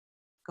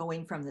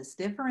going from this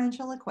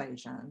differential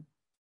equation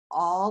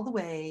all the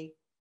way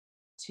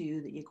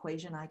to the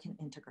equation I can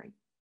integrate,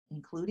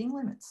 including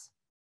limits.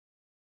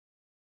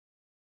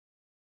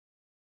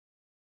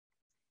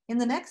 In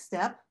the next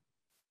step,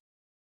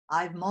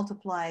 I've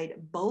multiplied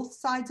both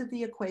sides of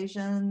the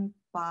equation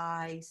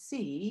by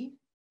C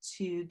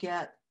to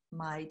get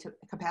my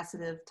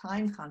capacitive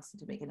time constant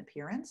to make an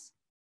appearance.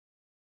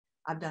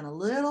 I've done a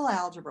little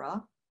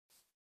algebra,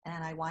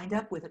 and I wind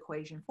up with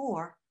equation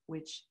 4,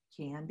 which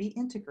can be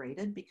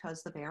integrated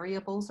because the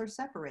variables are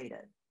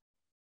separated.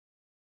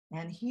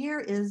 And here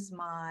is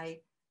my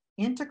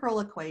integral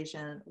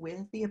equation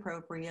with the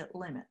appropriate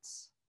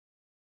limits.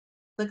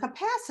 The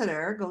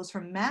capacitor goes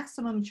from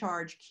maximum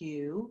charge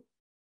Q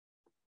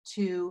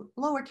to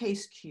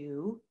lowercase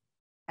q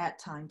at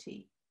time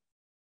t.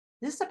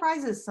 This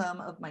surprises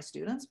some of my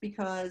students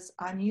because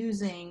I'm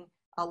using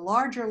a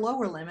larger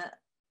lower limit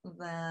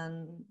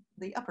than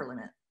the upper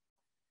limit.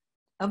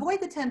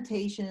 Avoid the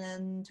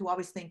temptation to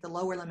always think the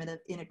lower limit of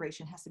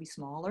integration has to be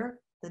smaller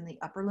than the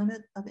upper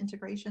limit of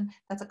integration.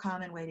 That's a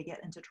common way to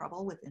get into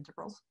trouble with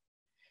integrals.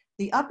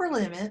 The upper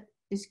limit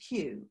is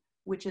Q,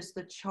 which is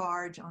the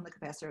charge on the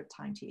capacitor at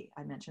time t.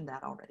 I mentioned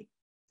that already.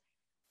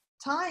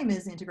 Time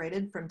is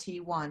integrated from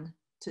t1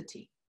 to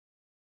t.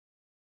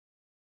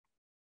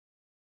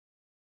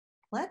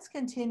 Let's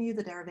continue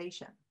the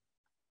derivation.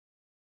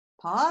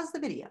 Pause the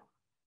video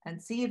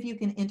and see if you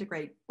can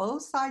integrate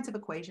both sides of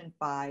equation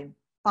 5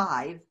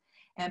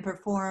 and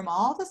perform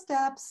all the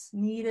steps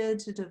needed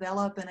to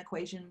develop an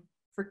equation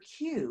for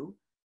Q,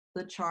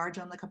 the charge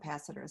on the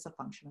capacitor as a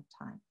function of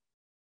time.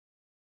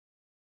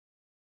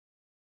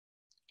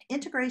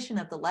 Integration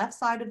of the left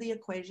side of the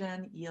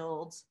equation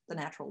yields the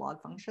natural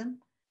log function.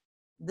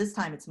 This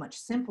time it's much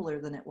simpler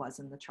than it was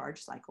in the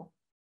charge cycle.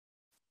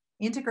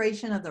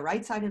 Integration of the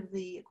right side of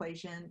the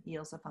equation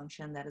yields a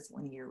function that is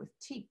linear with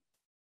t.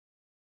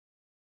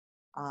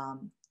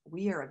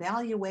 We are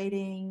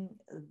evaluating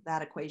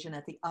that equation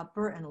at the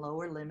upper and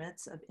lower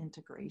limits of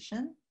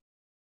integration.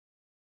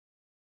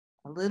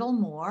 A little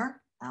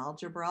more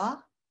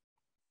algebra.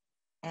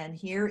 And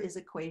here is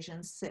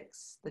equation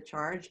 6. The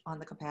charge on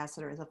the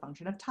capacitor is a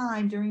function of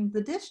time during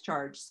the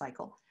discharge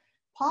cycle.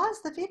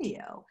 Pause the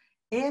video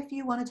if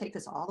you want to take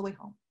this all the way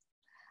home.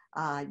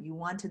 You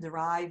want to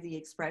derive the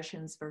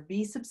expressions for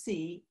V sub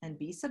C and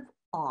V sub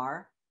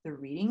R, the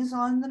readings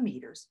on the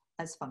meters,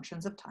 as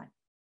functions of time.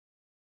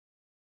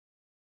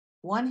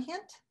 One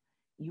hint,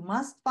 you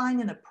must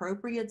find an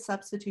appropriate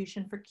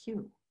substitution for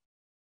Q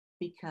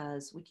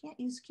because we can't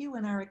use Q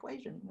in our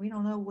equation. We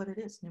don't know what it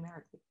is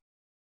numerically.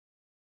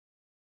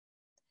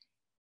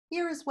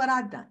 Here is what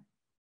I've done.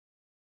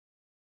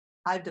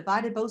 I've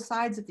divided both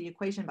sides of the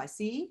equation by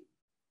C.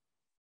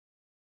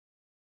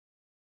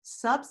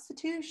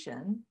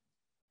 Substitution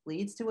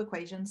leads to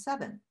equation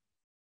 7.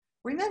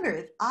 Remember,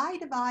 if I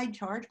divide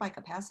charge by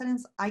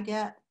capacitance, I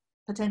get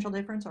potential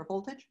difference or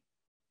voltage.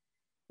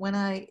 When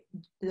I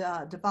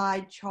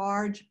divide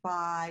charge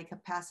by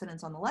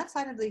capacitance on the left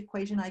side of the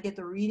equation, I get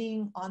the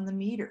reading on the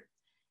meter.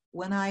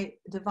 When I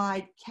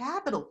divide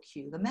capital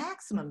Q, the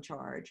maximum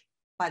charge,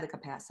 by the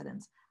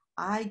capacitance,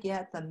 I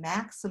get the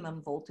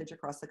maximum voltage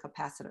across the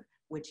capacitor,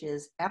 which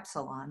is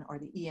epsilon, or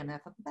the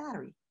EMF of the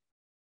battery.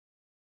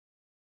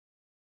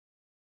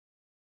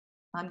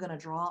 I'm going to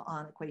draw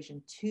on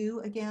equation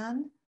 2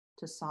 again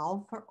to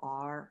solve for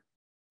R.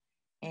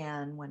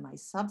 And when my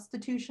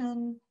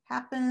substitution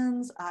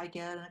happens, I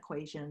get an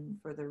equation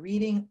for the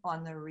reading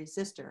on the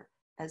resistor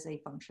as a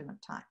function of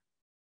time.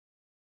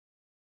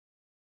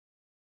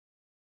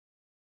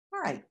 All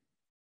right,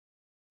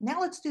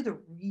 now let's do the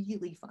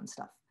really fun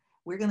stuff.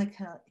 We're going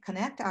to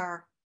connect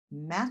our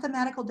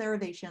mathematical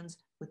derivations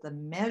with the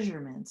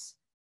measurements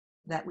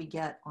that we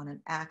get on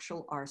an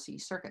actual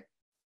RC circuit.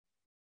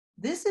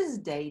 This is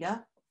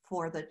data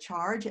for the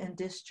charge and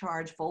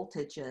discharge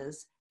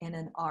voltages in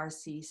an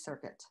RC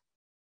circuit.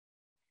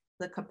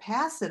 The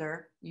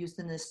capacitor used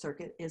in this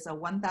circuit is a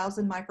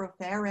 1000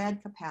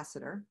 microfarad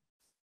capacitor,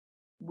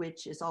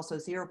 which is also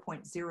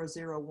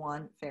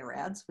 0.001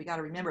 farads. We got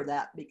to remember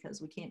that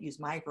because we can't use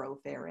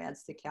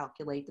microfarads to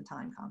calculate the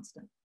time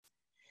constant.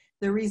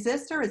 The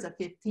resistor is a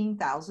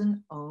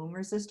 15,000 ohm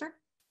resistor.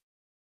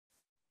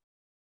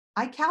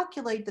 I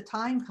calculate the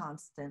time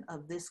constant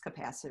of this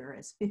capacitor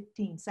as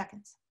 15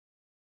 seconds.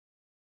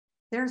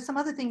 There are some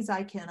other things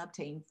I can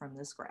obtain from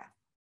this graph.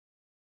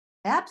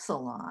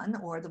 Epsilon,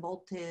 or the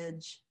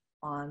voltage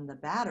on the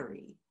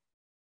battery,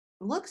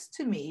 looks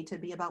to me to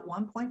be about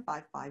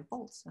 1.55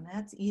 volts, and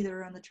that's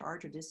either on the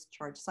charge or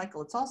discharge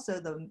cycle. It's also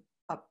the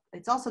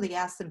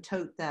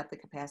asymptote that the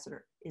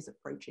capacitor is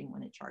approaching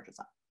when it charges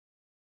up.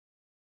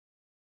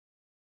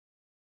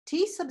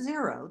 T sub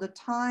 0, the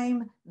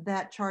time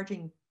that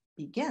charging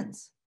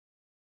begins,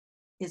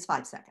 is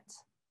 5 seconds,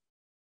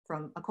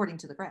 according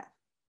to the graph.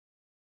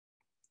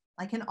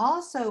 I can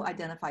also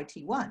identify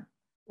T1,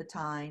 the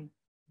time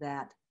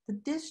that the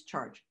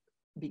discharge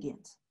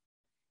begins.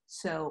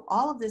 So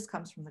all of this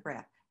comes from the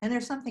graph. And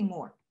there's something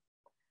more.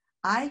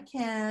 I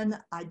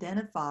can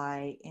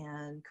identify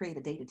and create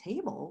a data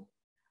table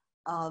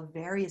of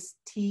various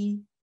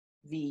T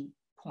V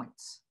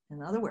points.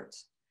 In other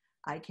words,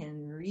 I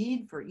can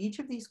read for each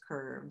of these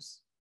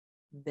curves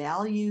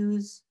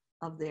values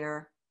of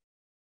their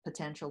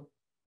potential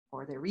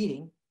or their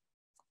reading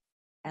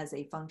as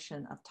a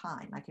function of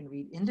time. I can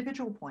read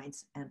individual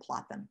points and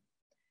plot them.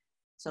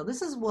 So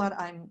this is what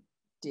I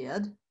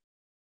did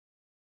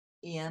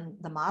in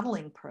the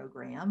modeling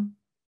program,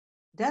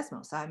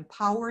 Desmos. I'm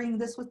powering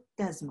this with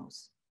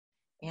Desmos,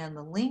 and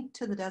the link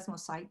to the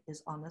Desmos site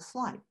is on this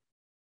slide.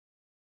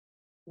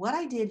 What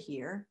I did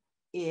here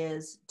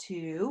is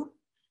to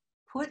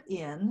put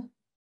in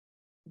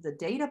the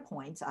data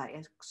points I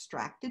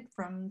extracted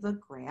from the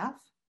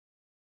graph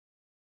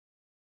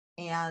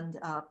and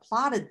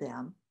plotted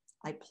them.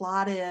 I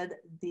plotted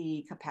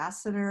the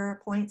capacitor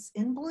points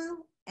in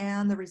blue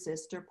and the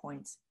resistor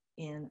points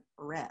in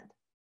red.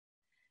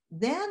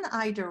 Then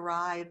I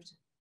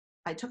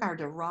took our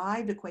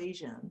derived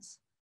equations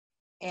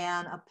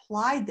and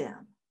applied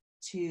them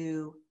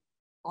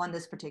on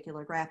this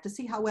particular graph to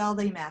see how well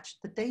they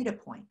matched the data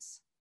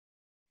points.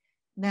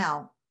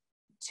 Now,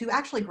 to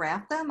actually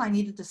graph them, I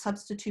needed to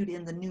substitute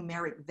in the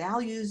numeric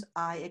values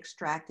I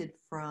extracted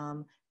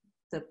from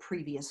the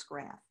previous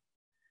graph.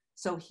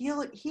 So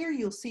here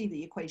you'll see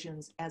the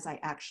equations as I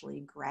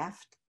actually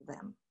graphed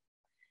them.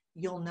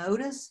 You'll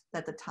notice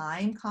that the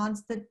time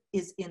constant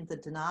is in the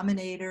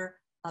denominator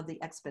of the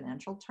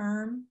exponential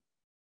term.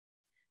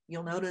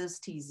 You'll notice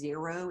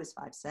T0 is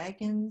 5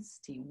 seconds,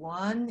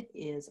 T1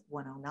 is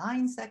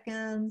 109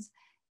 seconds,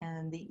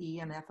 and the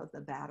EMF of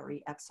the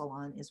battery,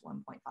 epsilon, is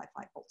 1.55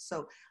 volts.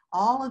 So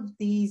all of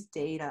these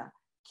data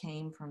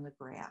came from the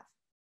graph.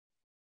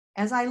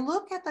 As I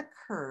look at the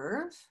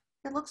curve,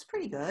 it looks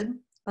pretty good,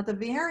 but the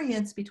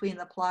variance between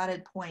the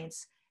plotted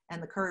points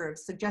and the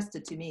curves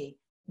suggested to me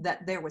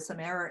that there was some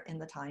error in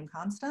the time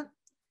constant.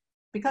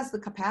 Because the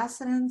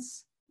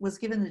capacitance was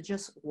given to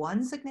just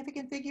one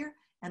significant figure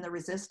and the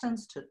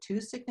resistance to two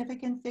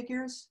significant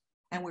figures,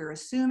 and we're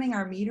assuming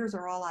our meters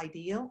are all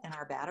ideal and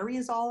our battery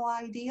is all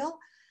ideal,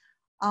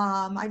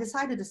 I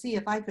decided to see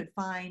if I could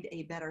find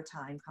a better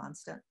time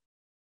constant.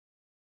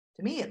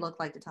 To me, it looked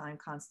like the time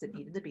constant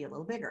needed to be a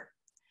little bigger.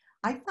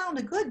 I found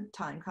a good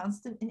time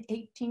constant in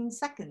 18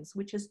 seconds,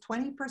 which is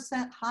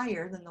 20%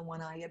 higher than the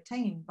one I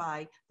obtained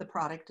by the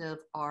product of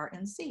R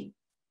and C.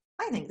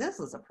 I think this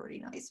is a pretty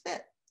nice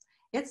fit.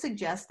 It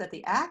suggests that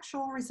the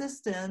actual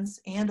resistance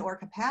and/or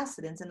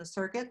capacitance in the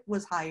circuit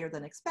was higher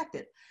than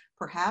expected.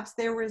 Perhaps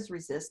there was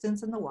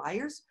resistance in the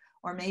wires,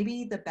 or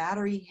maybe the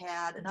battery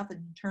had enough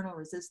internal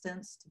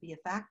resistance to be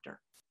a factor.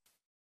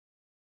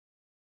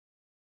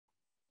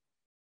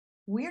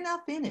 We're now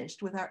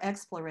finished with our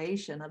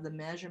exploration of the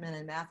measurement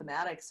and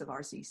mathematics of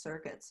RC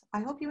circuits. I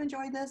hope you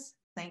enjoyed this.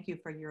 Thank you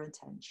for your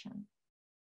attention.